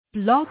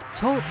Blog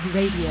Talk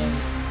Radio.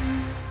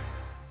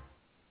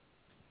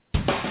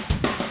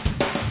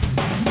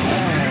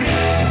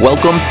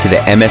 Welcome to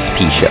the MSP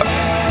Show,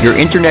 your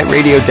internet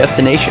radio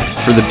destination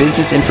for the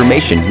business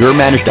information your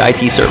managed IT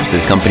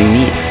services company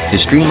needs to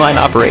streamline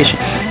operations,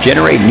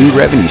 generate new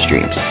revenue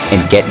streams,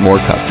 and get more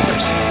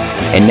customers.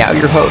 And now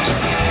your host,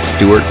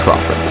 Stuart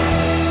Crawford.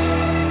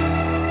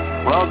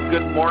 Well,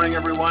 good morning,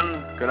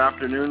 everyone. Good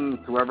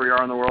afternoon, whoever you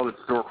are in the world. It's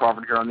Stuart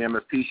Crawford here on the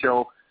MSP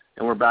Show,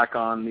 and we're back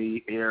on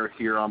the air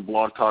here on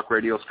Blog Talk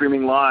Radio,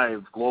 streaming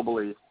live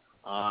globally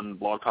on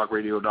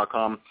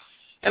blogtalkradio.com.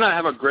 And I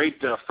have a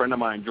great friend of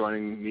mine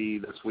joining me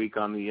this week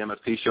on the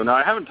MSP Show. Now,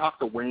 I haven't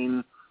talked to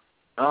Wayne,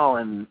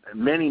 in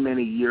many,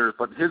 many years,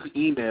 but his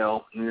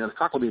email,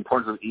 talk about the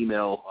importance of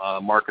email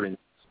marketing.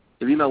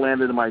 His email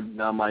landed in my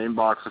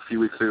inbox a few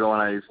weeks ago,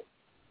 and I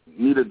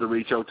needed to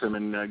reach out to him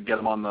and get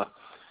him on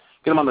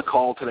the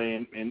call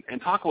today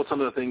and talk about some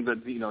of the things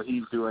that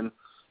he's doing.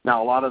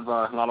 Now, a lot of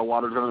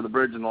water's under the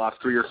bridge in the last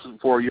 3 or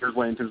 4 years,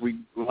 Wayne, since we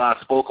last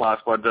spoke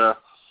last. But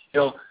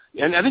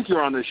and I think you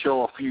were on this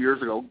show a few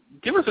years ago.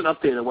 Give us an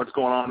update of what's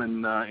going on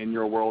in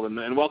your world,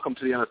 and welcome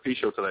to the MSP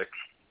Show today.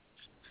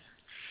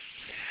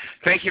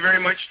 Thank you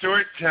very much,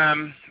 Stuart.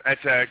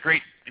 It's a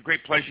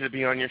great pleasure to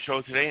be on your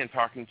show today and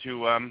talking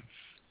to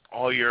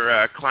all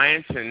your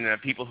clients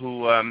and people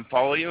who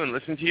follow you and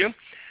listen to you.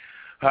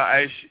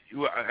 As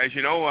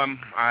you know,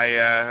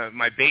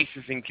 my base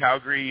is in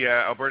Calgary,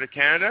 Alberta,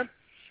 Canada.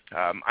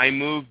 I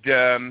moved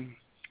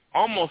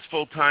almost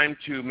full-time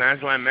to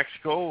Mazatlan,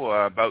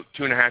 Mexico about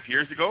 2.5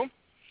 years ago.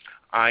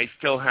 I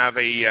still have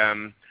a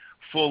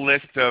full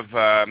list of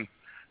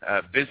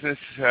business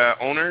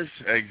owners,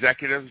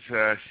 executives,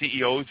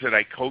 CEOs that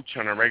I coach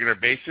on a regular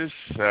basis,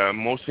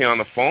 mostly on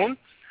the phone.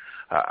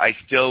 I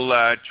still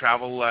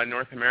travel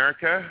North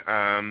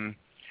America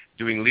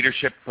doing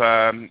leadership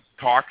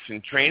talks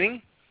and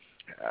training.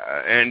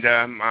 And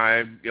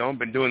I've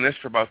been doing this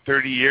for about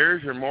 30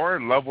 years or more.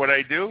 Love what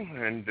I do,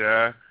 and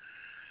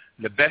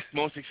the best,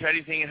 most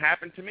exciting thing that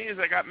happened to me is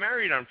I got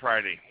married on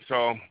Friday.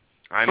 So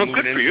I'm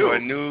moving into a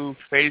new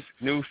phase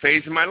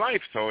in my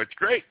life. So it's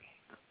great.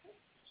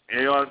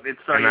 And, it's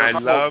I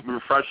love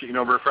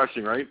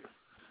refreshing, right?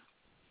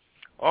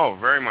 Oh,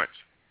 very much.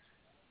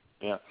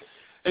 Yeah.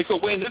 Hey, so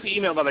Wayne, this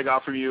email that I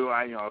got from you,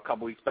 a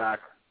couple weeks back.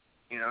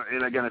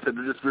 And again, I said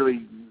it just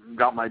really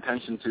got my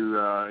attention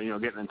to,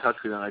 getting in touch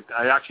with you. And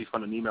I actually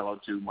sent an email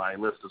out to my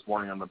list this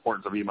morning on the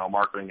importance of email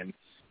marketing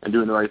and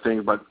doing the right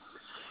thing. But,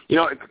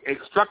 it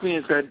struck me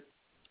and said,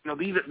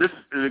 this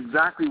is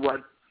exactly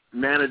what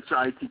managed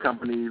IT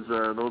companies,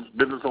 those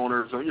business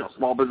owners,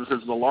 small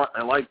businesses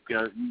alike,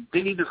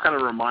 they need this kind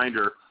of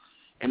reminder.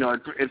 And,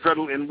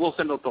 and we'll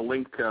send out the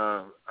link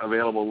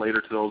available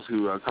later to those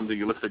who come to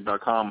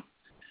ulistic.com.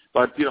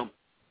 But,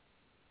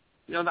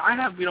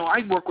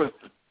 I work with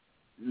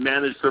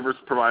managed service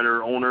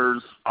provider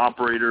owners,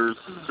 operators,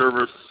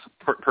 service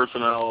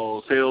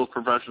personnel, sales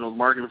professionals,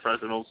 marketing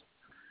professionals,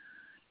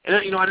 and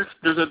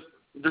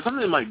there's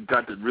something in my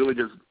gut that really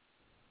just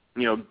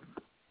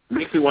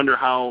makes me wonder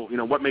how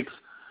what makes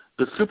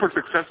the super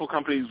successful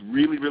companies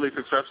really, really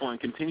successful and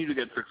continue to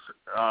get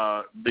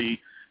the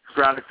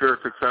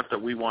stratospheric success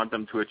that we want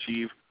them to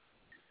achieve.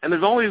 And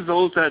there's always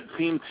those that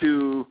seem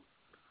to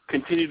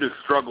continue to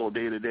struggle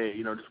day to day.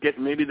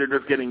 Maybe they're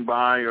just getting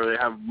by, or they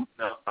have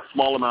a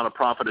small amount of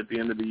profit at the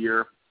end of the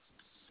year.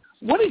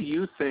 What do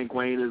you think,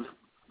 Wayne, is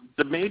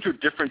the major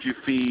difference you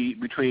see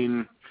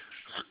between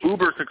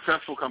uber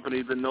successful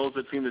companies and those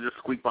that seem to just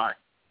squeak by?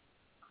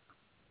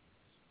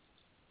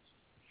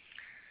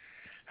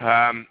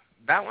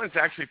 That one's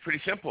actually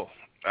pretty simple.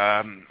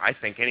 I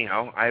think,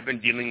 anyhow. I've been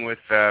dealing with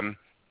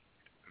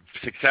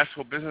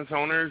successful business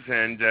owners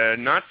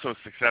and not so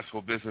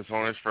successful business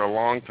owners for a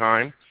long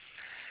time.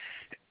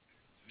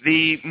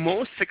 The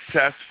most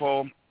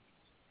successful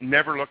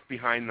never look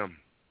behind them.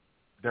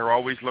 They're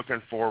always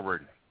looking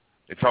forward.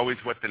 It's always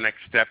what the next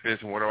step is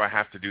and what do I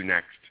have to do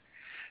next.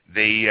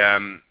 They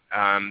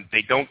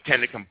don't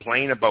tend to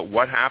complain about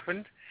what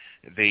happened.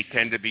 They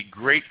tend to be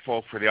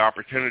grateful for the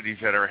opportunities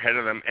that are ahead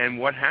of them and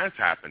what has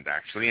happened,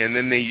 actually, and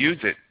then they use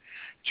it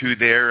to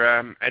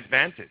their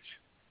advantage.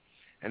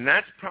 And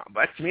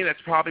to me, that's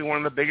probably one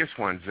of the biggest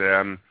ones.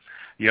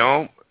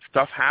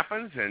 Stuff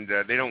happens, and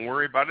they don't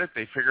worry about it.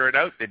 They figure it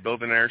out. They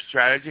build an air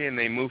strategy, and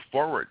they move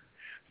forward.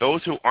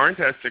 Those who aren't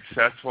as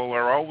successful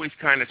are always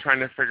kind of trying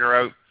to figure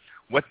out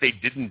what they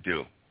didn't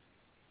do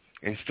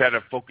instead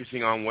of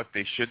focusing on what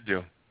they should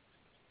do.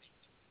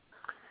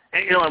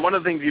 And, and one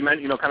of the things you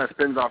mentioned, kind of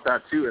spins off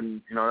that too,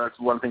 and that's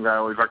one thing that I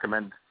always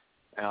recommend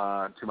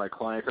to my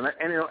clients.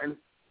 And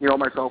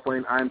myself,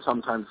 Wayne, I'm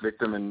sometimes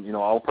victim, and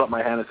I'll put up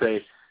my hand and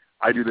say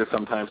I do this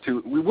sometimes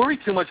too. We worry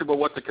too much about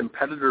what the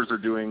competitors are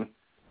doing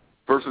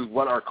versus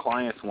what our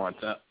clients want.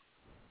 Do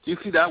you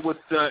see that with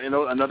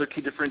another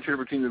key differentiator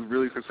between the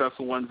really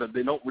successful ones, that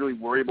they don't really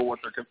worry about what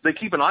they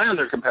keep an eye on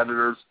their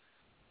competitors,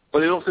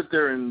 but they don't sit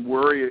there and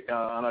worry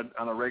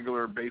on a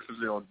regular basis,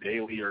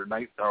 daily or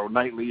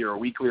nightly or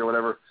weekly or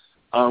whatever,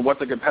 on what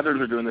the competitors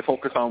are doing. They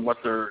focus on what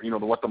they're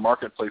what the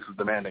marketplace is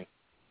demanding.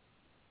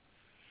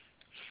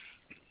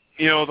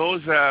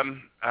 those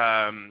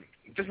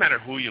it doesn't matter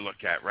who you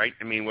look at, right?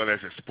 I mean, whether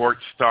it's a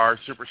sports star,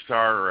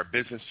 superstar, or a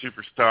business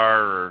superstar,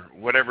 or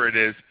whatever it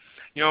is,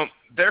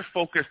 they're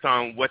focused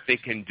on what they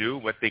can do,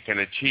 what they can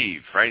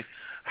achieve, right?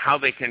 How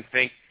they can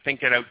think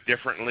it out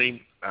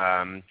differently.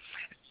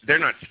 They're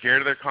not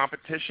scared of their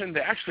competition. They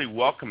actually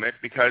welcome it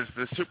because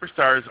the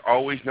superstars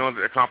always know that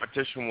their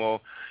competition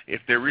will,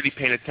 if they're really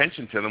paying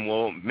attention to them,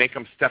 will make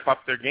them step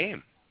up their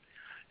game.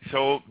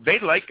 So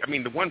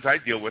the ones I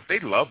deal with, they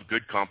love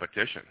good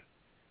competition.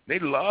 They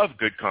love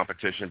good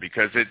competition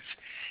because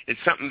it's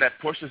something that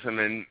pushes them.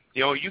 And,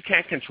 you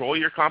can't control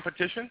your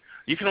competition.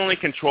 You can only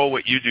control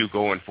what you do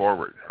going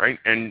forward, right?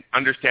 And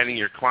understanding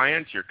your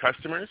clients, your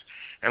customers,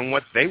 and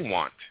what they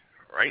want,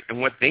 right,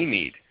 and what they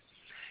need.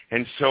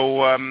 And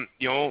so,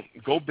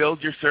 go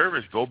build your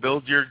service, go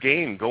build your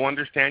game, go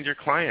understand your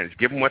clients,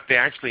 give them what they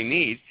actually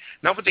need,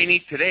 not what they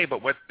need today,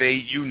 but what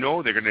they're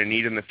going to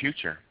need in the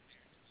future.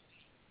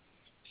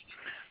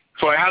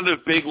 So I have this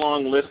big,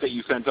 long list that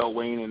you sent out,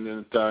 Wayne,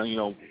 and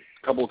a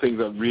couple of things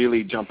that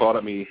really jump out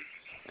at me.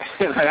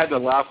 And I had to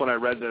laugh when I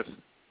read this.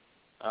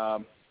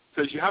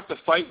 Says you have to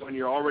fight when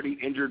you're already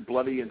injured,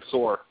 bloody, and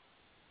sore.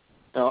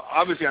 Now,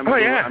 obviously, I'm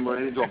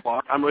related to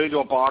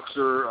a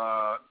boxer,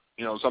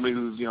 somebody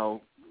who's,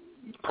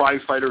 prize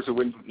fighters who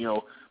win,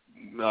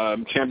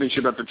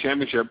 championship after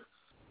championship.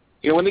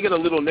 When they get a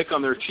little nick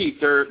on their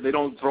cheek, they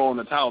don't throw in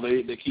the towel.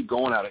 They keep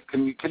going at it.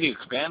 Can you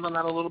expand on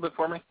that a little bit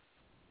for me?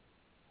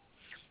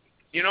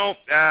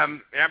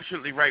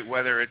 Absolutely right.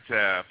 Whether it's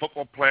a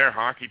football player,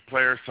 hockey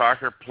player,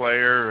 soccer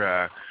player,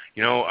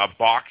 a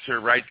boxer,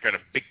 right, got a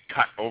big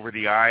cut over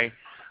the eye.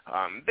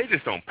 They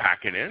just don't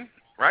pack it in,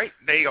 right?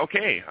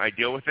 I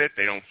deal with it.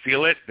 They don't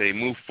feel it. They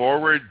move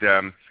forward.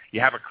 You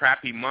have a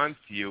crappy month.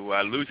 You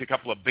lose a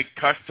couple of big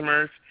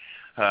customers,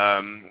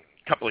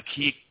 couple of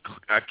key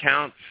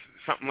accounts,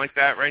 something like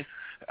that, right?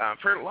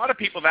 For a lot of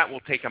people, that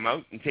will take them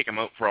out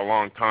for a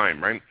long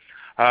time, right?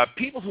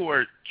 People who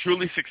are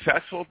truly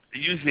successful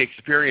use the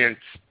experience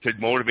to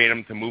motivate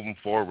them to move them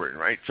forward,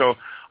 right? So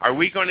are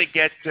we going to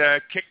get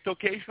kicked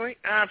occasionally?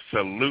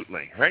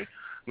 Absolutely, right?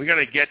 We're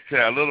going to get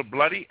a little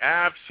bloody?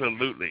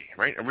 Absolutely,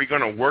 right? Are we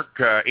going to work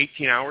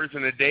 18 hours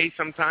in a day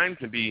sometimes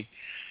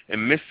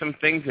and miss some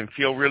things and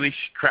feel really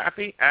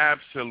crappy?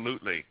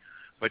 Absolutely.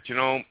 But,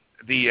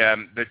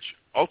 the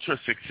ultra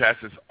success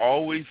is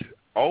always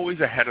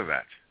ahead of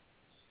that.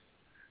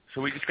 So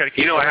we just got to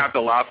keep I have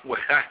to laugh.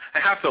 I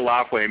have to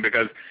laugh, Wayne,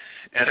 because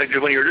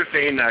when you're just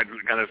saying that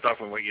kind of stuff,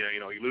 when you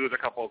lose a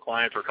couple of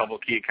clients or a couple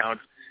of key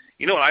accounts,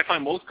 what I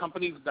find most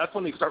companies, that's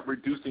when they start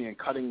reducing and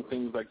cutting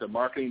things like their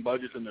marketing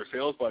budgets and their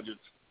sales budgets.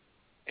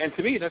 And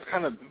to me, that's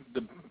kind of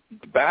the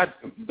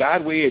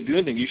bad way of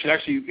doing things. You should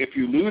actually, if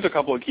you lose a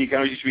couple of key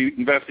accounts, you should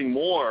be investing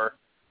more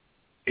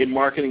in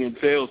marketing and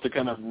sales to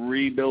kind of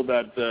rebuild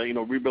that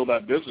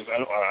business.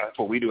 That's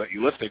what we do at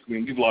Ulistic. I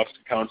mean, we've lost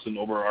accounts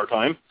over our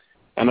time.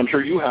 And I'm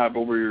sure you have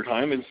over your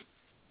time,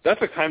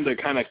 that's a time to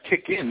kind of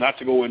kick in, not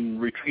to go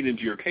and retreat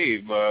into your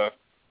cave.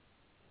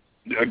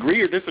 Agree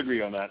or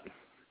disagree on that?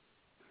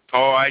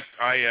 Oh, I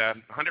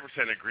 100%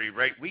 agree,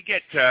 right? We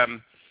get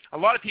a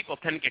lot of people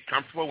tend to get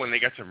comfortable when they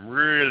get some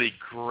really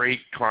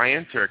great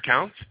clients or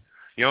accounts.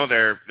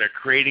 They're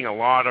creating a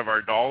lot of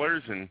our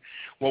dollars, and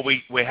what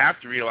we have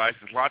to realize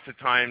is lots of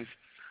times,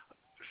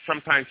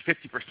 sometimes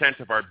 50%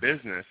 of our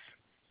business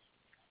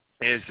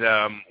is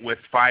with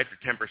 5 to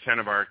 10%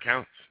 of our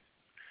accounts.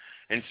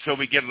 And so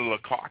we get a little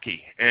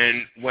cocky.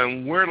 And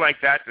when we're like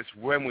that, that's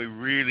when we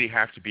really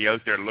have to be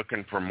out there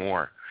looking for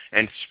more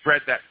and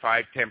spread that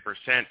 5,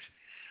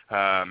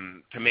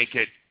 10% to make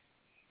it,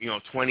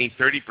 20,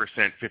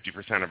 30%,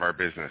 50% of our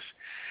business.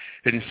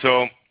 And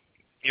so,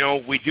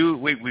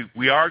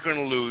 we are going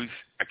to lose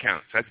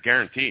accounts. That's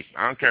guaranteed.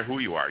 I don't care who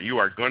you are. You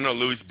are going to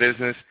lose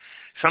business,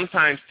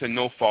 sometimes to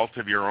no fault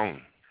of your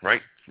own,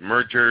 right?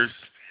 Mergers,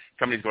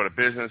 companies go to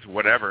business,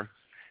 whatever.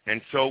 And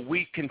so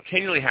we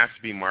continually have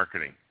to be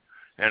marketing.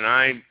 And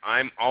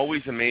I'm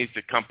always amazed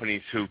at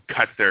companies who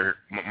cut their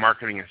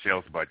marketing and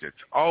sales budgets.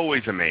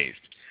 Always amazed.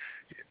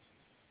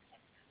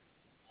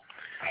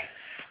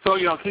 So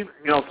keep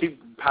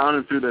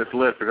pounding through this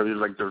list, because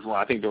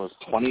I think there was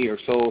 20 or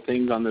so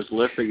things on this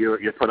list that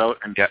you put out,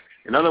 and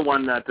another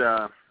one that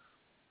and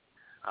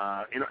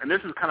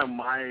this is kind of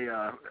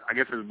my I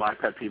guess it's my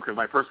pet peeve, because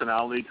my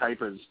personality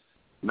type is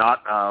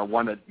not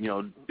one that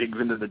digs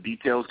into the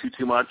details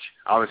too much.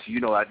 Obviously,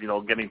 that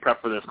getting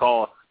prepped for this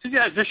call.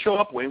 Just show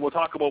up, Wayne. We'll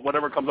talk about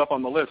whatever comes up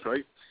on the list,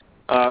 right?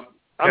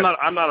 I'm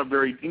not a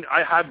very.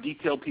 I have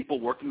detailed people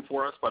working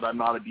for us, but I'm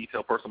not a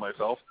detailed person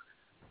myself.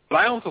 But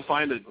I also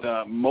find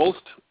that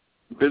most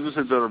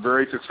businesses that are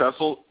very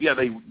successful,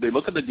 they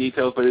look at the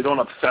details, but they don't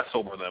obsess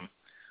over them.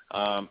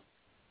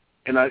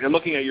 And I'm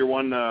looking at your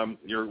one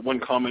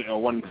comment,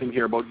 one thing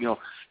here about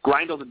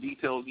grind out the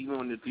details even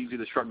when it's easy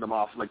to shrug them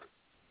off. Like,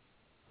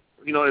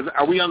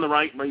 are we on the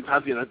right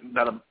path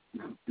that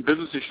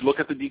businesses should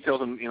look at the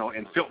details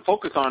and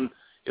focus on,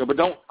 but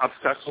don't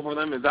obsess over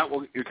them? Is that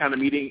what you're kind of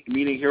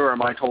meaning here, or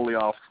am I totally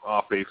off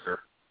base here?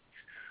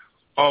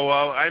 Oh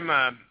well, I'm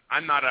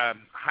not a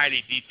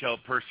highly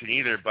detailed person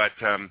either, but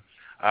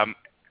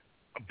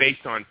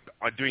based on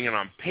doing it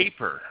on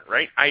paper,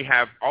 right? I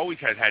have always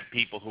had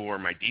people who are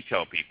my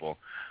detail people,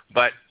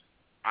 but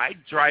I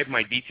drive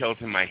my details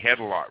in my head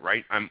a lot,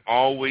 right?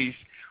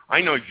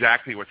 I know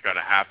exactly what's got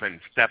to happen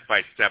step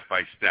by step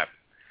by step.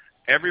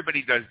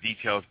 Everybody does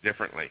details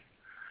differently.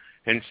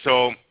 And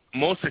so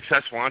most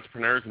successful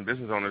entrepreneurs and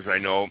business owners I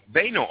know,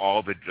 they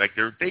know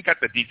they got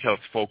the details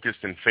focused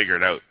and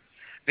figured out.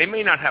 They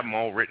may not have them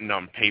all written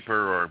on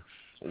paper or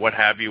what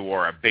have you,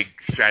 or a big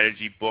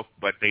strategy book,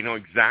 but they know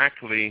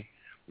exactly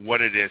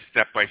what it is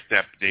step by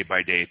step, day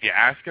by day. If you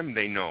ask them,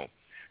 they know.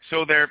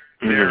 So they're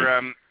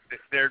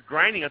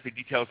grinding out the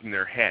details in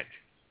their head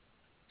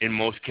in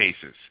most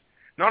cases.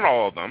 Not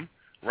all of them,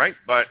 right?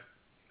 But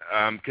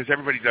because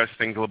everybody does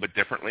things a little bit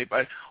differently.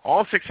 But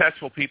all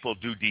successful people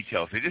do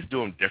details. They just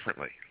do them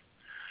differently.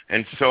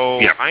 And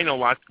so I know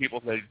lots of people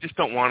that just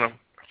don't want to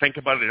think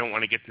about it. They don't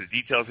want to get to the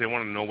details. They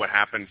want to know what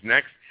happens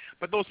next.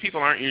 But those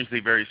people aren't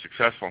usually very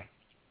successful.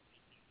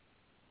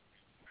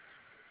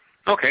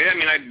 Okay, I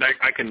mean,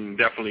 I can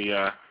definitely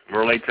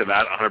relate to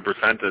that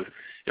 100%.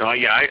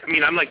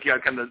 I'm like,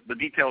 kind of the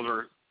details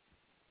are,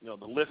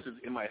 the list is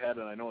in my head,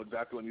 and I know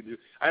exactly what you do.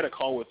 I had a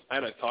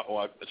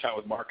chat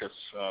with Marcus,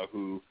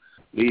 who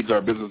leads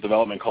our business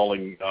development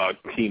calling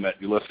team at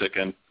Ulistic,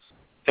 and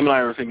him and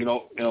I were thinking,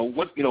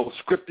 what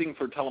scripting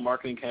for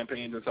telemarketing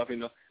campaigns and stuff.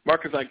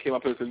 Marcus and I came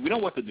up with and said, we know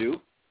what to do.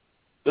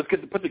 Let's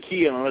put the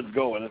key in and let's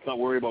go, and let's not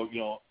worry about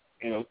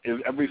is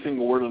every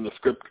single word in the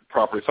script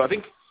properly. So I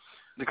think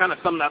to kind of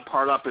sum that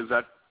part up is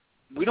that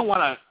we don't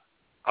want to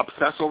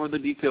obsess over the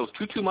details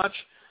too much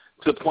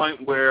to the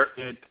point where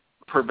it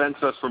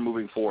prevents us from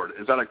moving forward.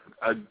 Is that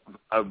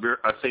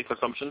a safe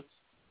assumption?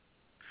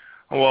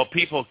 Well,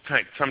 people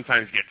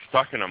sometimes get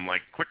stuck in them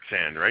like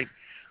quicksand, right?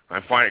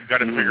 Got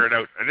to figure it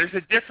out. And there's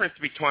a difference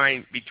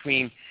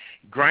between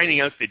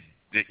grinding out the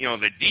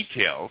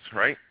details,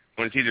 right?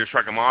 When it's easier to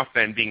shrug them off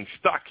than being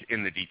stuck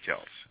in the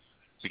details,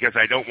 because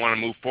I don't want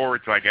to move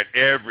forward till I get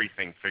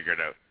everything figured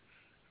out.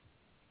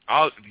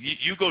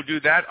 You go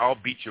do that, I'll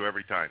beat you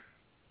every time.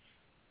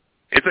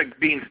 It's like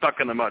being stuck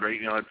in the mud, right?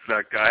 It's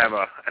like I have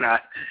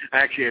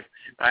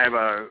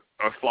a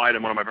slide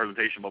in one of my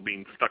presentations about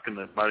being stuck in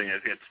the mud, and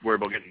it's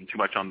worried about getting too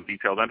much on the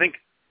details. I think,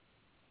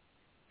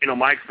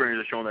 my experience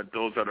has shown that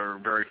those that are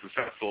very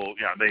successful,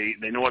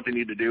 they know what they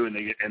need to do, and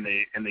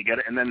they get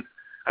it. And then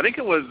I think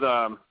it was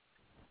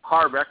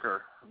Harv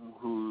Eker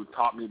who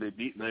taught me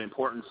the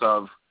importance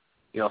of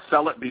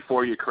sell it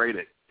before you create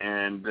it.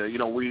 And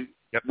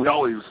we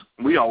always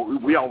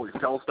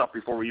sell stuff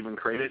before we even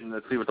create it, and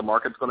let's see what the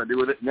market's going to do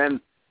with it.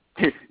 And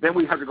then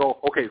we have to go,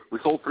 okay, we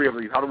sold 3 of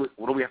these.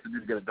 What do we have to do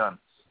to get it done?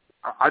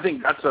 I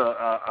think that's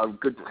a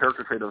good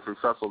character trait of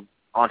successful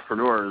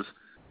entrepreneurs.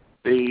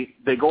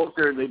 They go out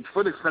there,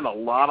 before they spend a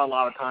lot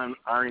of time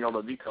ironing all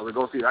the details, they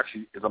go see,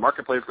 actually, is the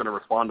marketplace going to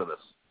respond to this?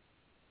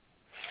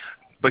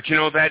 But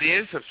that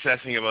is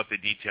obsessing about the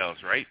details,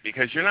 right?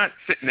 Because you're not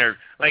sitting there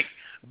like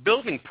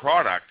building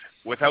product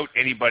without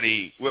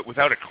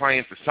a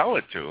client to sell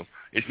it to.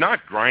 Is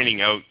not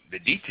grinding out the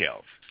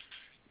details.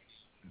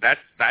 That's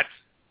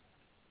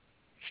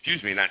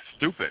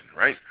stupid,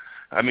 right?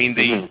 I mean,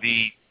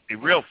 the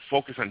real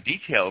focus on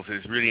details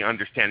is really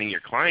understanding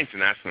your clients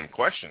and asking them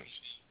questions,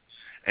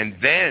 and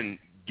then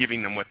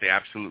giving them what they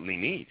absolutely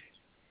need.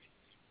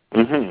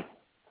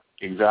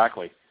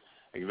 Exactly.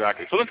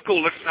 So let's go.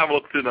 Let's have a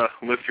look through the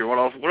list here. What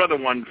else? What other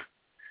ones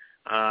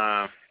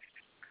that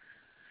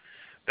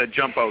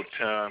jump out?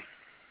 And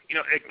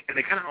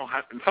they kind of all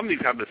have. And some of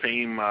these have the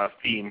same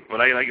theme.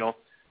 But I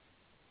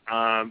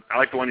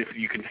like the one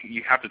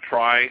you have to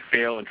try,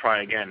 fail, and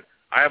try again.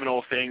 I have an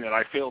old saying that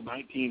I failed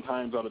 19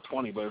 times out of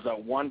 20, but it's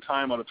that one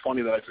time out of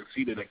 20 that I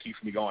succeeded that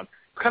keeps me going.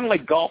 It's kind of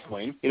like golf,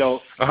 Wayne.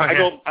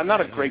 I'm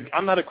not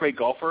a great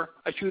golfer.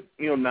 I shoot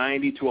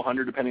 90 to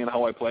 100 depending on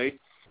how I play.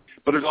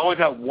 But there's always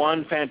that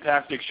one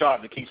fantastic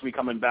shot that keeps me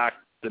coming back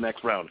the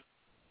next round.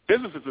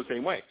 Business is the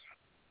same way.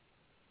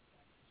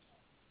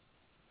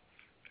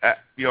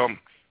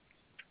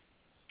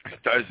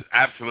 Does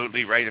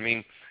absolutely right. I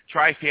mean,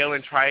 try, fail,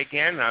 and try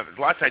again.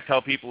 Lots I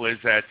tell people is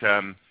that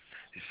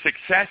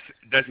success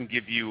doesn't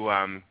give you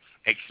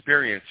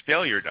experience.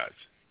 Failure does.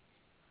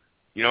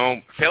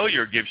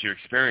 Failure gives you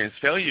experience.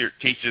 Failure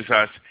teaches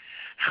us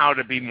how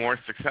to be more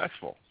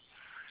successful.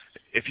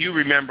 If you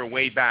remember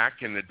way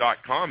back in the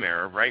 .com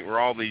era, right, where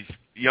all these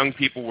young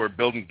people were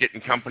getting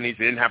companies,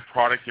 they didn't have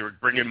products, they were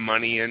bringing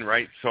money in,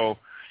 right? So,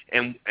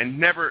 and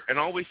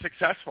always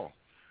successful.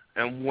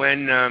 And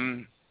when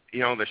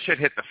the shit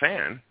hit the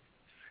fan,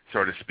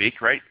 so to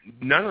speak, right?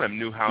 None of them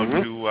knew how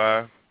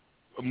to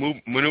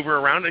maneuver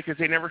around it because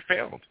they never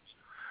failed.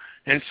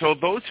 And so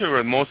those who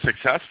are most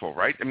successful,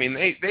 right? I mean,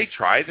 they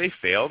try, they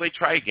fail, they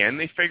try again,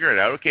 they figure it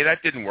out. Okay,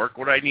 that didn't work.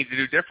 What do I need to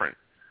do different?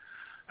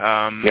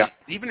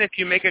 Even if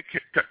you make a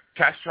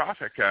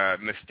catastrophic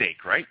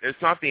mistake, right?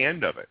 It's not the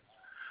end of it.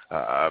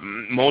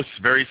 Most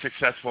very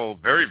successful,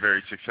 very,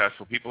 very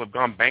successful people have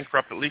gone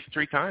bankrupt at least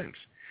 3 times,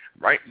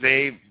 right?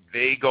 They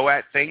go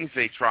at things,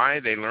 they try,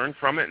 they learn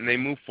from it, and they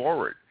move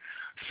forward.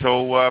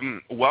 So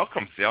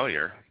welcome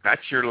failure.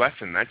 That's your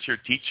lesson. That's your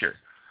teacher.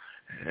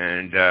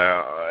 And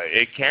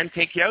it can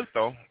take you out,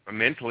 though,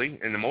 mentally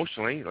and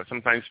emotionally.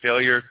 Sometimes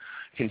failure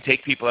can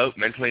take people out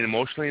mentally and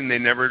emotionally, and they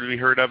never to be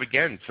heard of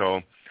again.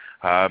 So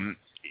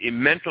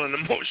mental and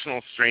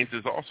emotional strength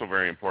is also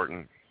very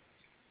important.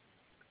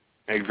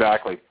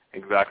 Exactly.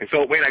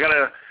 So, Wayne, I got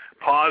to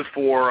pause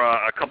for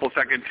a couple of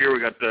seconds here. We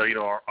got,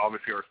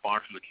 obviously our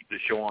sponsors to keep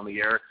this show on the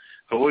air.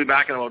 So we'll be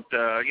back in about,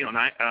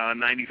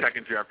 90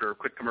 seconds here after a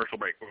quick commercial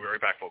break. We'll be right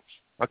back, folks.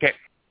 Okay.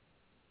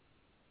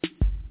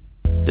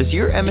 Does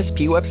your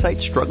MSP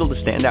website struggle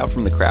to stand out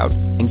from the crowd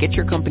and get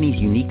your company's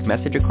unique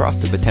message across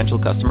to potential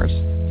customers?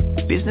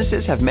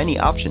 Businesses have many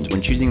options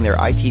when choosing their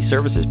IT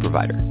services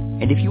provider.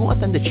 And if you want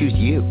them to choose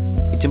you,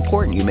 it's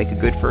important you make a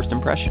good first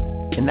impression.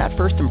 And that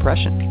first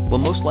impression will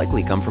most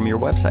likely come from your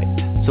website.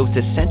 So it's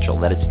essential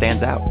that it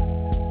stands out.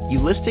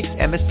 Eulistic's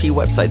MSP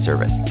website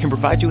service can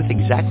provide you with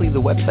exactly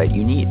the website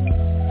you need.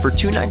 For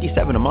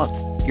 $297 a month,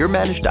 your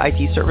managed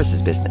IT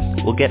services business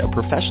will get a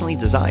professionally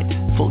designed,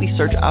 fully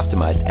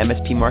search-optimized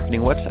MSP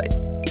marketing website,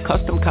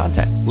 custom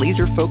content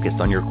laser-focused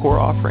on your core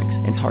offerings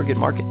and target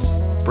markets,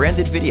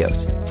 branded videos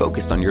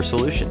focused on your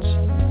solutions,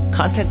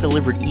 content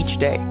delivered each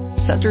day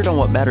centered on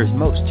what matters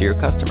most to your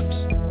customers,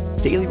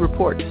 daily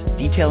reports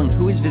detailing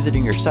who is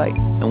visiting your site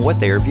and what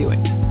they are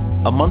viewing,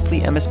 a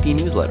monthly MSP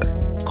newsletter,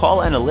 call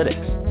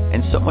analytics,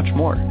 and so much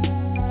more.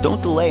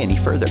 Don't delay any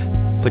further.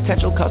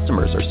 Potential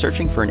customers are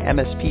searching for an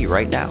MSP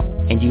right now,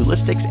 and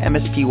Eulistic's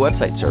MSP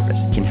website service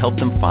can help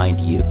them find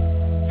you.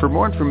 For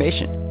more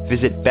information,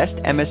 visit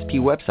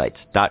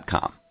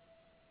bestmspwebsites.com.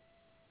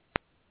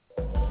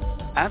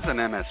 As an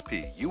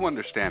MSP, you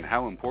understand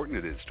how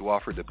important it is to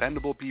offer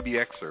dependable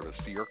PBX service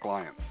to your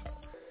clients.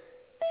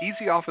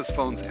 Easy Office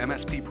Phone's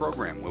MSP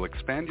program will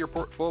expand your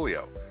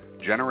portfolio,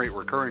 generate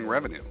recurring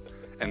revenue,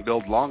 and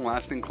build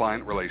long-lasting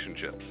client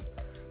relationships.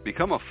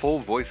 Become a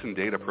full voice and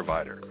data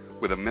provider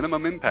with a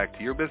minimum impact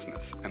to your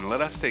business, and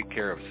let us take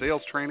care of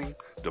sales training,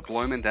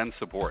 deployment, and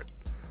support.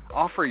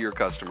 Offer your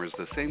customers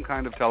the same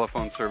kind of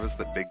telephone service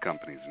that big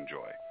companies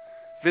enjoy.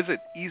 Visit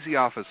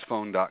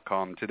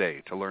easyofficephone.com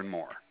today to learn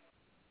more.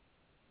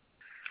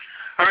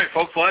 All right,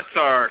 folks, well, that's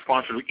our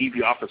sponsor,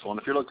 Easy Office Phone.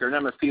 If you're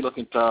an MSP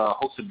looking to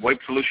hosted VoIP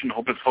solution,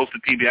 hosted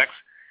PBX,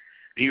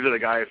 these are the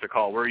guys to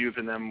call. We're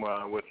using them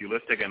with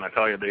Eulistic, and I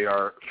tell you, they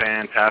are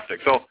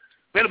fantastic. So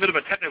we had a bit of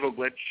a technical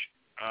glitch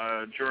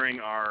during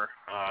our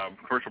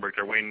commercial break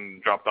there.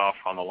 Wayne dropped off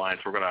on the line,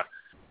 so we're going to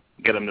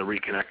get him to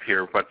reconnect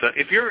here. But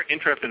if you're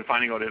interested in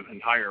finding out his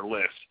entire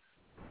list,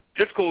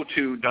 just go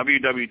to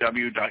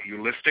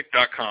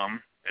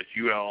www.eulistic.com. It's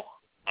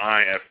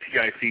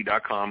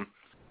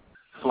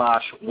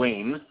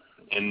ULISTIC.com/Wayne,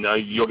 and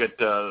you'll get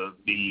the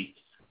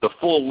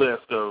full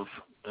list of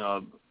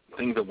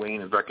things that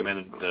Wayne has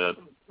recommended to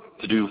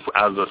do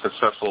as a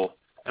successful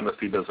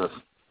MSP business.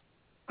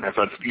 And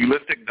so it's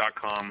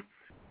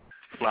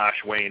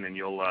eulistic.com/Wayne, and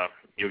you'll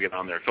get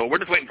on there. So we're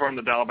just waiting for him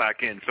to dial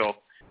back in. So,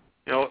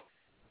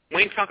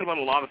 Wayne's talking about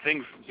a lot of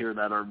things here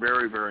that are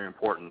very, very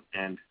important,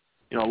 and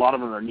a lot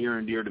of them are near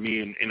and dear to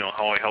me, and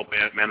how I help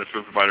managed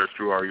service providers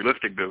through our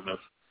Eulistic business.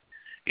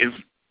 It's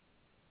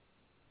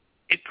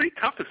pretty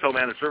tough to sell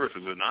managed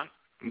services, is it not?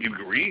 You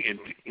agree?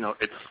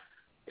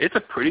 It's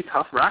a pretty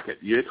tough racket.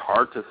 It's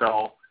hard to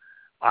sell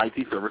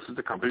IT services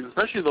to companies,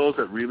 especially those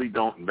that really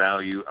don't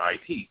value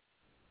IT.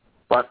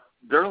 But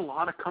there are a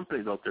lot of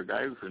companies out there,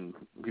 guys, and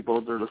people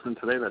out there listening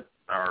today that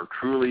are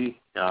truly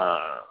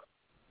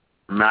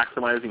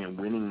maximizing and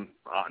winning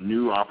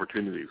new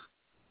opportunities.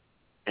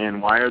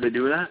 And why are they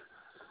doing that?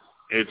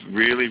 It's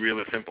really,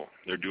 really simple.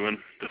 They're doing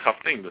the tough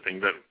things, the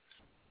things that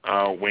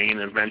Wayne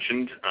has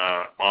mentioned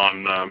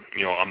on the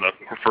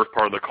first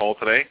part of the call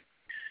today.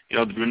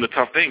 Doing the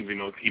tough things.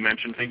 He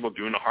mentioned things about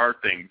doing the hard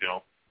things.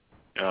 Don't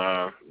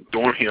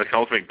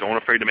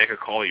afraid to make a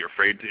call. You're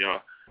afraid to.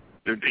 You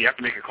have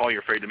to make a call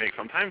you're afraid to make.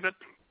 Sometimes that's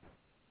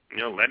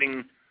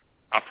letting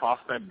a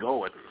prospect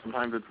go.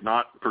 Sometimes it's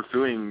not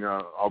pursuing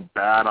a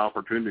bad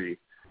opportunity.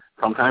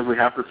 Sometimes we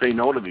have to say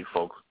no to these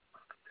folks.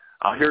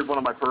 Here's one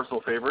of my personal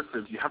favorites: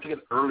 is you have to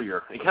get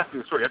earlier. You have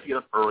to get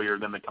up earlier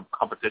than the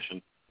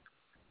competition.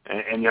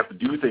 And you have to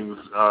do things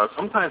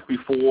sometimes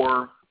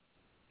before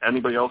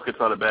anybody else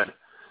gets out of bed.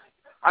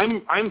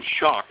 I'm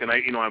shocked, and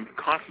I'm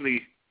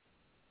constantly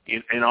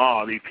in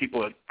awe of these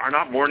people that are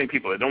not morning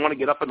people. They don't want to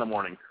get up in the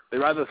morning. They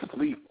rather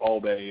sleep all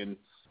day, and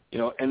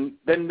then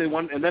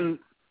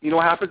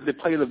what happens? They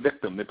play the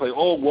victim. They play,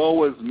 oh,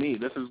 woe is me.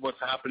 This is what's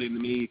happening to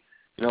me.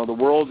 The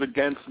world's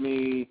against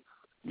me.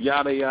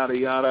 Yada yada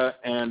yada.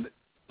 And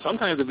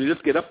sometimes if you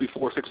just get up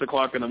before 6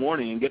 o'clock in the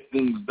morning and get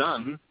things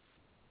done,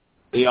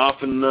 they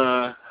often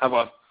have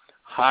a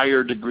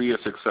higher degree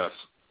of success.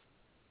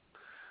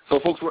 So,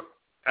 folks,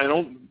 I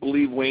don't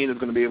believe Wayne is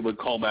going to be able to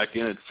call back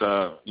in. It's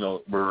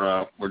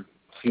we're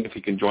seeing if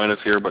he can join us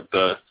here, but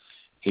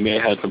he may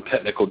have had some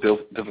technical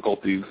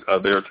difficulties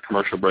there at the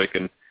commercial break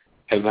and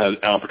hasn't had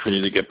an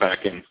opportunity to get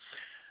back in.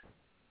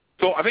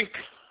 So I think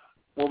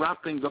we'll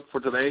wrap things up for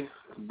today.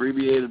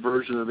 Abbreviated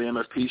version of the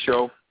MSP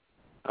show.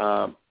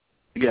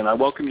 Again, I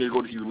welcome you to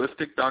go to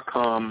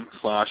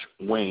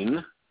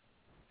eulistic.com/Wayne.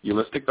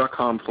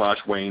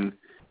 eulistic.com/Wayne,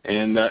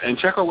 and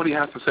check out what he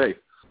has to say.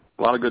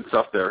 A lot of good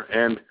stuff there.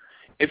 And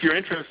if you're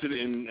interested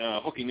in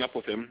hooking up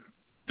with him,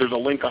 there's a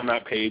link on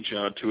that page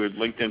to his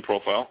LinkedIn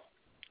profile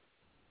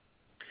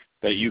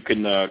that you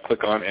can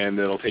click on, and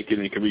it'll take you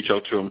and you can reach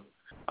out to him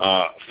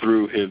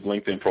through his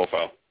LinkedIn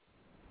profile.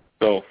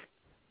 So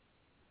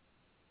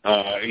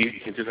you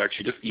can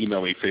just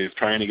email me, say he's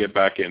trying to get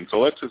back in. So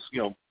let's just,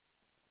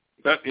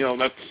 that's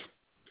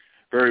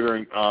very,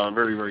 very,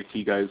 very, very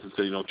key, guys, is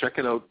to, check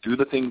it out. Do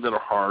the things that are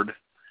hard.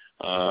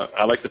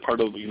 I like the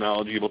part of the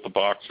analogy about the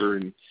boxer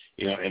and,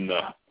 and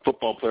the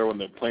football player when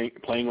they're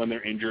playing when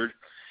they're injured.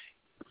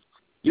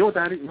 You know what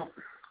that is?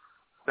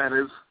 That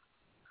is.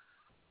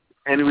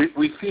 And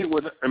we see it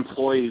with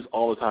employees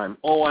all the time.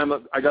 Oh, I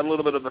got a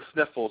little bit of a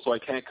sniffle, so I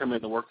can't come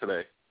into work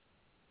today.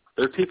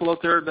 There's people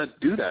out there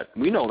that do that.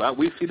 We know that.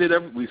 We see it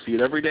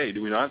every day,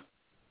 do we not?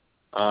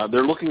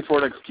 They're looking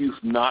for an excuse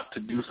not to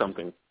do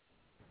something.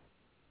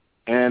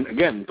 And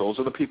again, those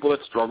are the people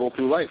that struggle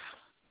through life.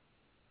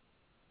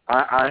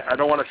 I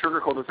don't want to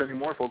sugarcoat this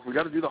anymore, folks. We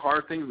got to do the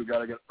hard things. We got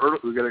to get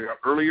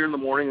earlier in the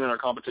morning than our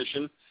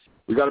competition.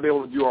 We got to be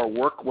able to do our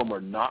work when we're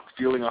not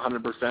feeling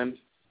 100%.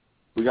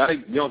 We got to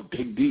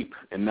dig deep,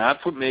 and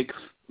that's what makes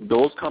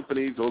those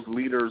companies, those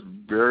leaders,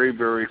 very,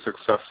 very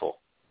successful.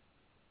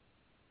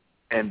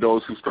 And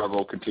those who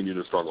struggle continue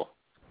to struggle.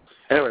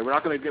 Anyway, we're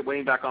not going to get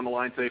Wayne back on the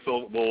line today,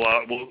 so we'll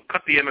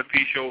cut the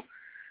MSP show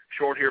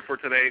short here for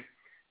today.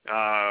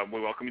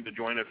 We welcome you to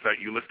join us at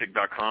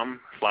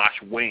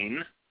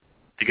ulistic.com/Wayne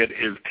to get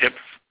his tips.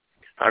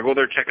 Go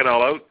there, check it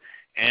all out,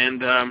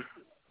 and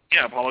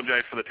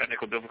apologize for the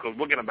technical difficulties.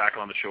 We'll get him back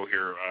on the show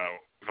here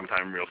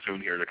sometime real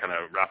soon here to kind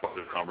of wrap up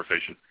this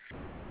conversation.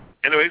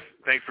 Anyways,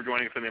 thanks for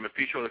joining us on the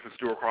MSP show. This is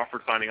Stuart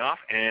Crawford signing off,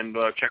 and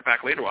check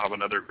back later. We'll have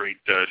another great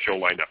show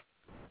lined up.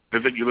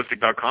 Visit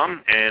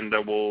ulistic.com, and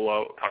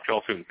we'll talk to you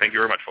all soon. Thank you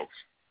very much, folks.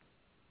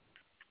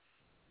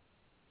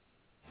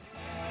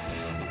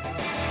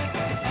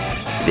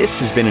 This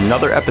has been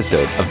another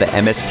episode of the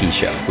MSP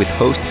Show with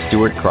host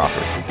Stuart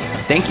Crawford.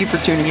 Thank you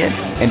for tuning in,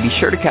 and be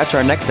sure to catch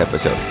our next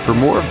episode for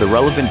more of the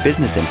relevant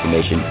business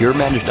information your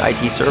managed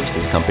IT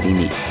services company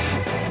needs.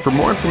 For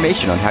more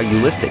information on how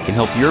Ulistic can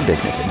help your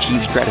business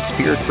achieve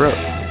stratospheric growth,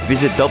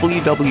 visit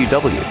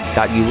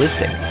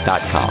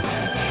www.ulistic.com.